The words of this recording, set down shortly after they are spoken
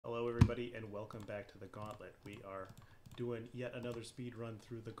everybody, and welcome back to the Gauntlet. We are doing yet another speed run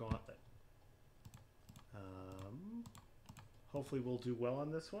through the Gauntlet. Hopefully we'll do well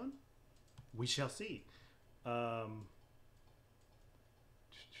on this one. We shall see. We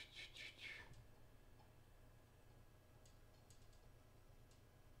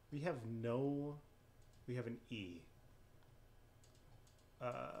have an E.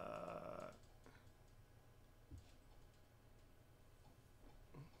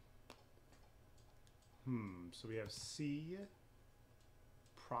 So we have C,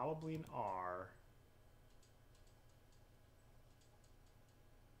 probably an R.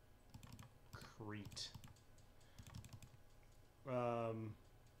 Crete.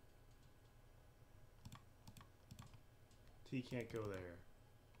 T can't go there.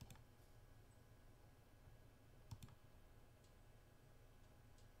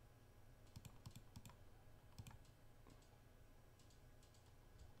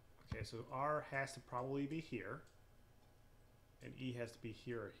 Okay, so R has to probably be here, and E has to be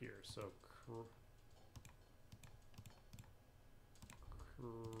here or here. So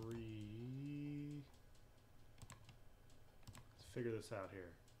let's figure this out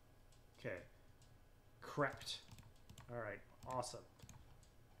here. Okay, crept. All right, awesome.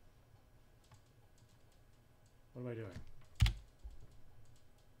 What am I doing?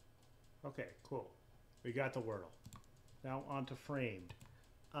 Okay, cool. We got the Wordle. Now on to framed.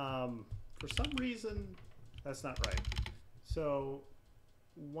 For some reason, that's not right. So,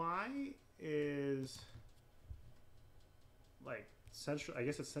 why is like Central? I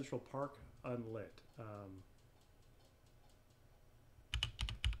guess it's Central Park unlit.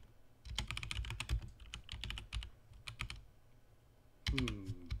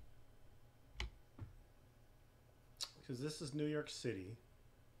 Because this is New York City.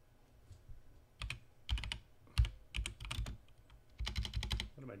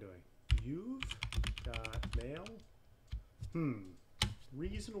 What am I doing? You've got mail?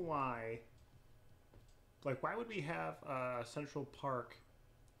 Reason why. Like, why would we have a Central Park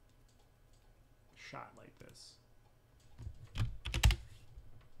shot like this?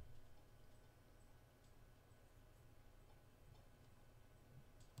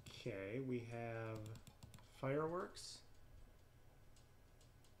 Okay, we have fireworks.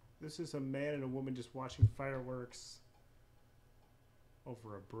 This is a man and a woman just watching fireworks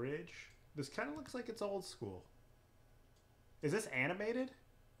over a bridge. This kind of looks like it's old school. Is this animated?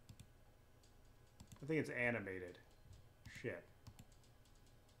 I think it's animated. Shit.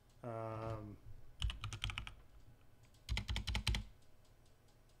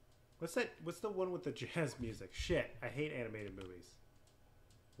 What's that? What's the one with the jazz music? Shit, I hate animated movies.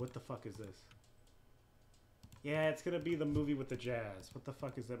 What the fuck is this? Yeah, it's gonna be the movie with the jazz. What the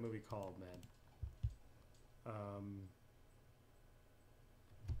fuck is that movie called, man?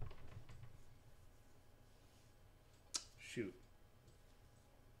 Shoot.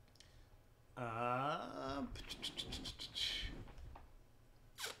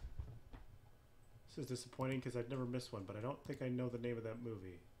 This is disappointing because I've never missed one, but I don't think I know the name of that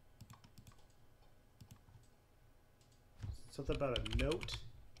movie. Something about a note,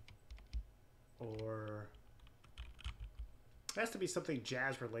 or it has to be something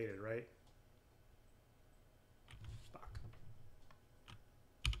jazz related, right? Fuck.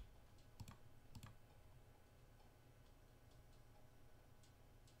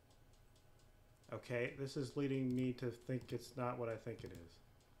 Okay, this is leading me to think it's not what I think it is.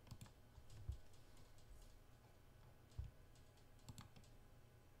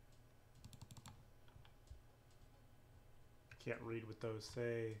 Can't read what those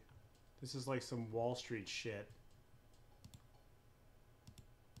say. This is like some Wall Street shit.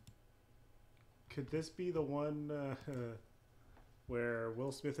 Could this be the one where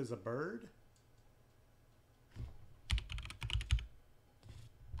Will Smith is a bird?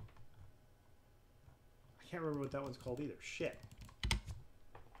 I can't remember what that one's called either. Shit.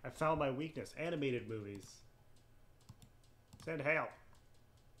 I found my weakness. Animated movies. Send help.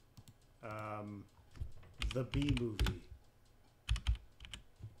 The Bee Movie.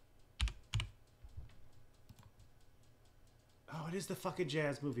 Oh, it is the fucking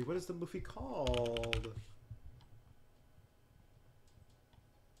jazz movie. What is the movie called?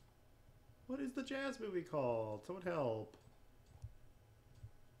 What is the jazz movie called? Someone help.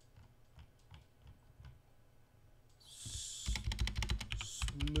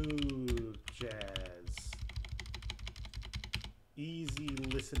 Smooth jazz. Easy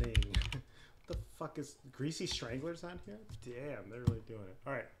listening. What the fuck is Greasy Stranglers on here? Damn, they're really doing it.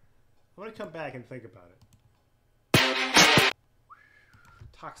 Alright. I'm gonna come back and think about it.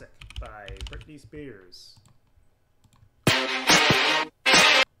 Toxic by Britney Spears. I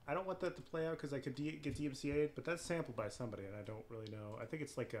don't want that to play out because I could get DMCA'd, but that's sampled by somebody, and I don't really know. I think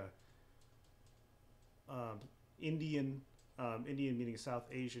it's like a Indian meaning South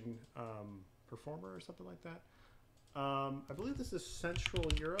Asian performer or something like that. I believe this is Central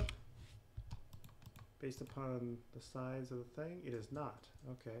Europe, based upon the size of the thing. It is not.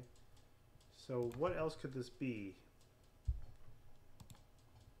 Okay. So what else could this be?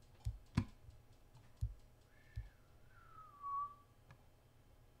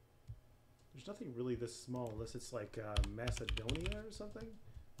 There's nothing really this small unless it's like Macedonia or something.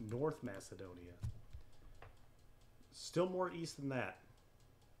 North Macedonia. Still more east than that.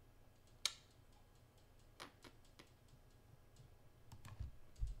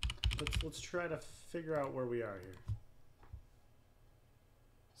 Let's try to figure out where we are here.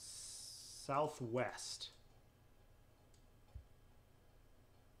 Southwest.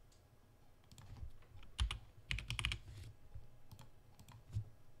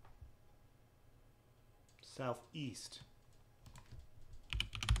 Southeast.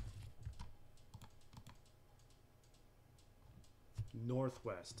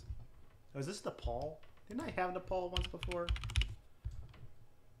 Northwest. Oh, is this Nepal? Didn't I have Nepal once before?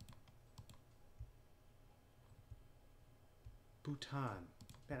 Bhutan.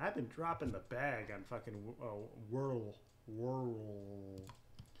 Man, I've been dropping the bag on fucking Worldle.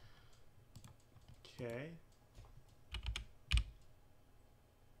 Okay.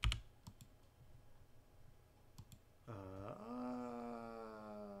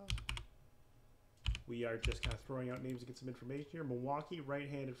 We are just kind of throwing out names to get some information here. Milwaukee,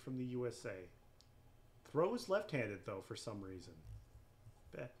 right-handed from the USA. Throws left-handed, though, for some reason.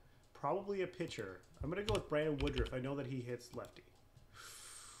 Probably a pitcher. I'm going to go with Brandon Woodruff. I know that he hits lefty.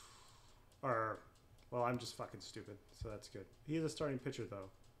 Or, well, I'm just fucking stupid, so that's good. He is a starting pitcher, though.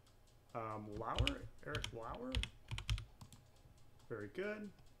 Lauer? Eric Lauer? Very good.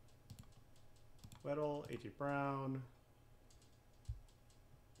 Weddle, A.J. Brown.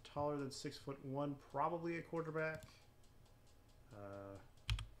 Taller than 6'1", probably a quarterback.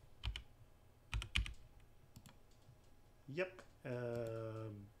 Yep.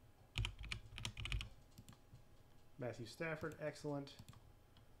 Matthew Stafford, excellent.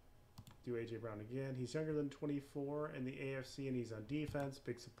 Do A.J. Brown again. He's younger than 24 in the AFC, and he's on defense.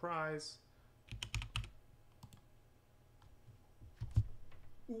 Big surprise.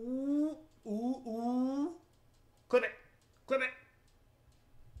 Ooh, ooh, ooh. Clip it. Clip it.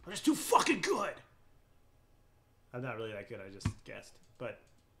 I'm just too fucking good. I'm not really that good. I just guessed. But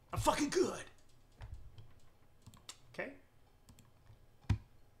I'm fucking good. Okay.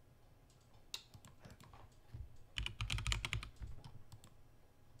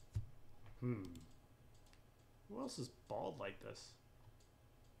 Who else is bald like this?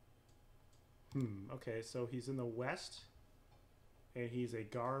 Okay, so he's in the West. And he's a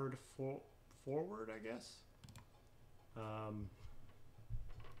guard forward, I guess.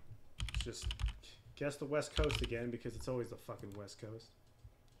 Just guess the West Coast again because it's always the fucking West Coast.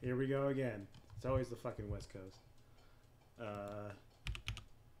 Here we go again. It's always the fucking West Coast.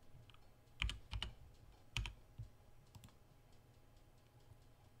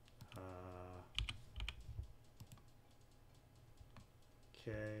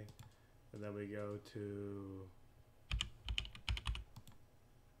 Okay. And then we go to...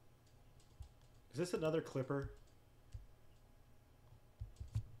 Is this another Clipper?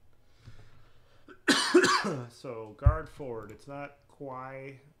 So, guard forward. It's not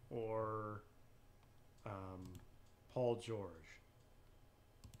Kawhi or Paul George.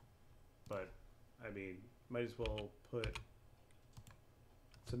 But, I mean, might as well put...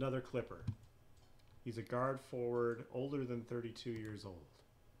 It's another Clipper. He's a guard forward, older than 32 years old.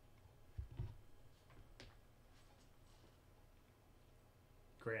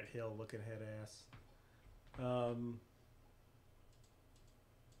 Grant Hill looking head ass.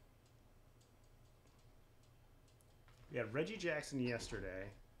 We had Reggie Jackson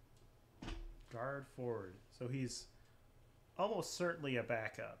yesterday. Guard forward. So he's almost certainly a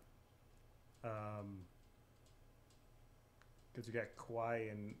backup. Because we got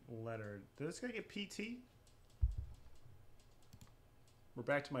Kawhi and Leonard. Did this guy get PT? We're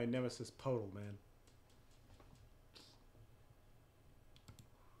back to my nemesis Poeltl, man.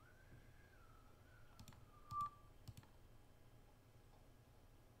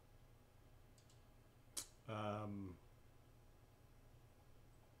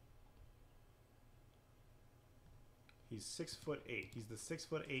 He's 6'8". He's the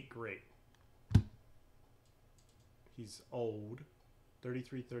 6'8" great. He's old,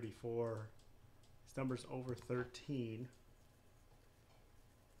 33, 34. His number's over 13.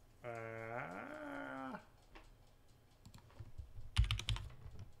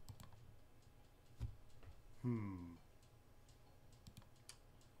 I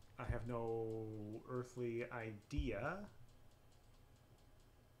have no earthly idea.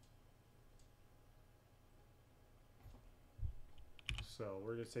 So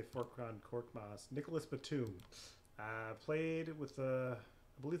we're gonna say Forkon Korkmaz. Nicholas Batum. Played with the,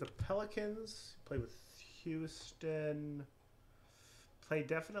 I believe, the Pelicans. Played with Houston. Played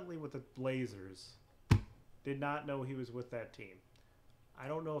definitely with the Blazers. Did not know he was with that team. I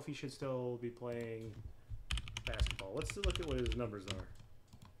don't know if he should still be playing basketball. Let's look at what his numbers are.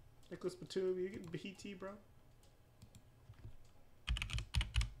 Nicholas Batum, you getting BT, bro?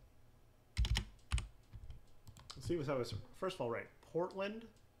 Let's see what I was. First of all, right. Portland,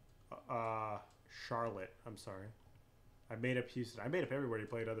 Charlotte. I'm sorry. I made up Houston. I made up everywhere he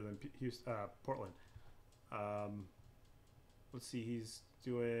played other than Houston, Portland. Let's see. He's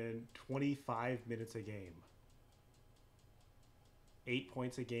doing 25 minutes a game. 8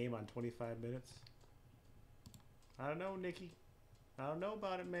 points a game on 25 minutes. I don't know, Nikki. I don't know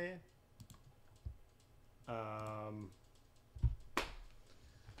about it, man.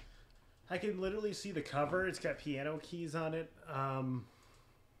 I can literally see the cover. It's got piano keys on it.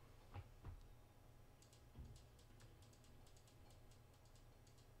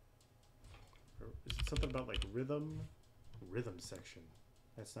 Is it something about like rhythm? Rhythm section.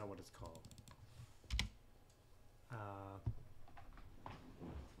 That's not what it's called.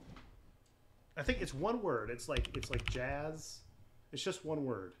 I think it's one word. It's like jazz. It's just one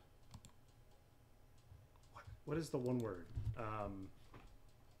word. What is the one word?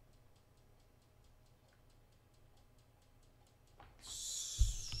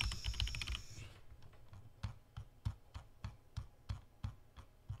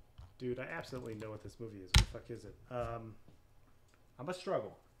 Dude, I absolutely know what this movie is. What the fuck is it? I'm gonna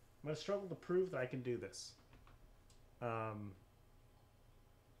struggle. I'm gonna struggle to prove that I can do this.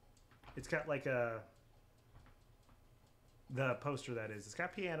 It's got like the poster that is. It's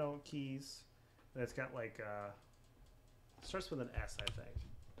got piano keys. And it's got like it starts with an S, I think.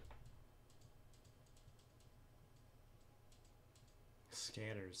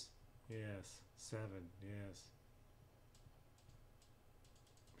 Scanners. Yes. 7. Yes.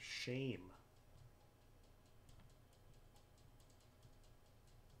 Shame.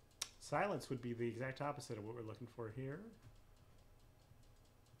 Silence would be the exact opposite of what we're looking for here.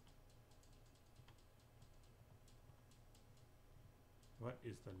 What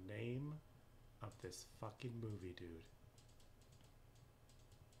is the name of this fucking movie, dude?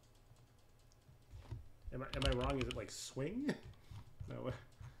 Am I wrong? Is it like Swing? No.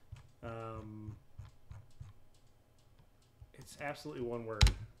 It's absolutely one word.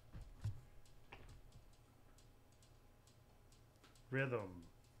 Rhythm,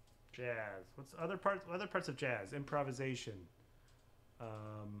 jazz. What's other parts of jazz? Improvisation.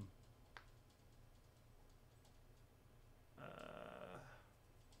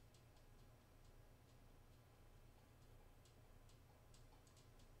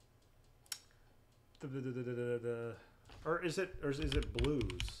 Or is it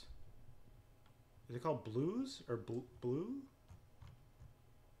blues? Is it called blues or blue?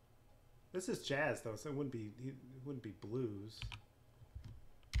 This is jazz though, so it wouldn't be blues.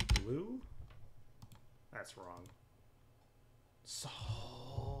 Blue? That's wrong.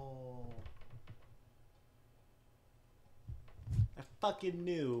 Soul. I fucking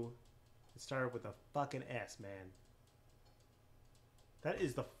knew it started with a fucking S, man. That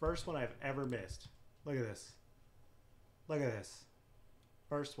is the first one I've ever missed. Look at this. Look at this.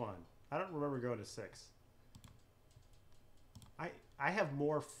 First one. I don't remember going to 6. I have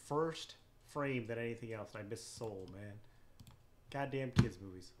more first frame than anything else. I miss Soul, man. Goddamn kids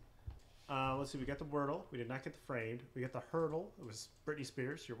movies. Let's see. We got the Wordle. We did not get the framed. We got the Heardle. It was Britney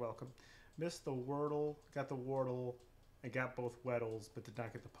Spears. You're welcome. Missed the Wordle. Got the Wardle. And got both Weddles, but did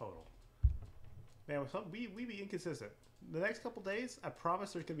not get the Poeltl. Man, we be inconsistent. The next couple days, I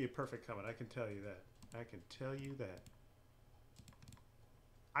promise there's going to be a perfect coming. I can tell you that. I can tell you that.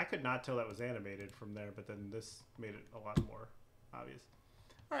 I could not tell that was animated from there, but then this made it a lot more obvious.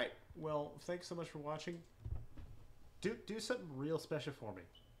 All right. Well, thanks so much for watching. Do something real special for me.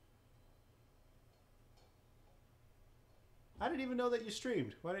 I didn't even know that you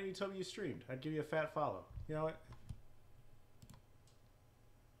streamed. Why didn't you tell me you streamed? I'd give you a fat follow. You know what?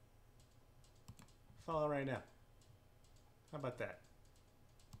 Follow right now. How about that?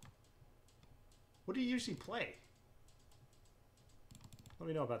 What do you usually play? Let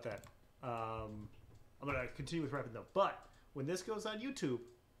me know about that. I'm going to continue with wrapping up. But when this goes on YouTube,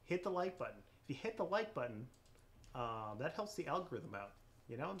 hit the like button. If you hit the like button, that helps the algorithm out.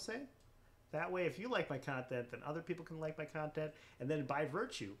 You know what I'm saying? That way, if you like my content, then other people can like my content. And then by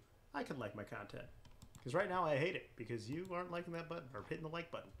virtue, I can like my content. Because right now I hate it because you aren't liking that button or hitting the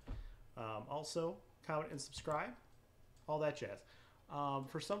like button. Also, comment and subscribe. All that jazz.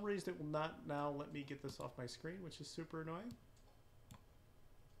 For some reason, it will not now let me get this off my screen, which is super annoying.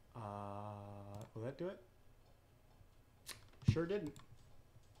 Will that do it? Sure didn't.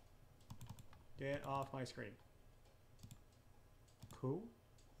 Get off my screen. Cool.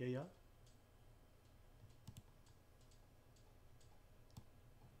 Yeah, yeah.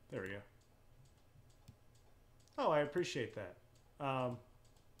 There we go. Oh, I appreciate that.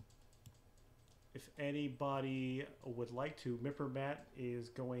 If anybody would like to, Mipper Matt is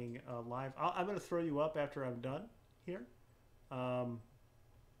going live. I'm going to throw you up after I'm done here. Let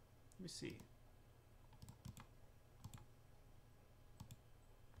me see.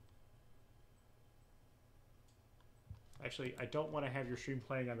 Actually, I don't want to have your stream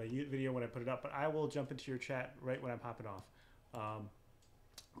playing on the video when I put it up, but I will jump into your chat right when I'm hopping off.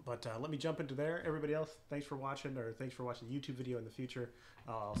 But let me jump into there. Everybody else, thanks for watching, or thanks for watching the YouTube video in the future.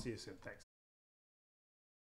 I'll see you soon. Thanks.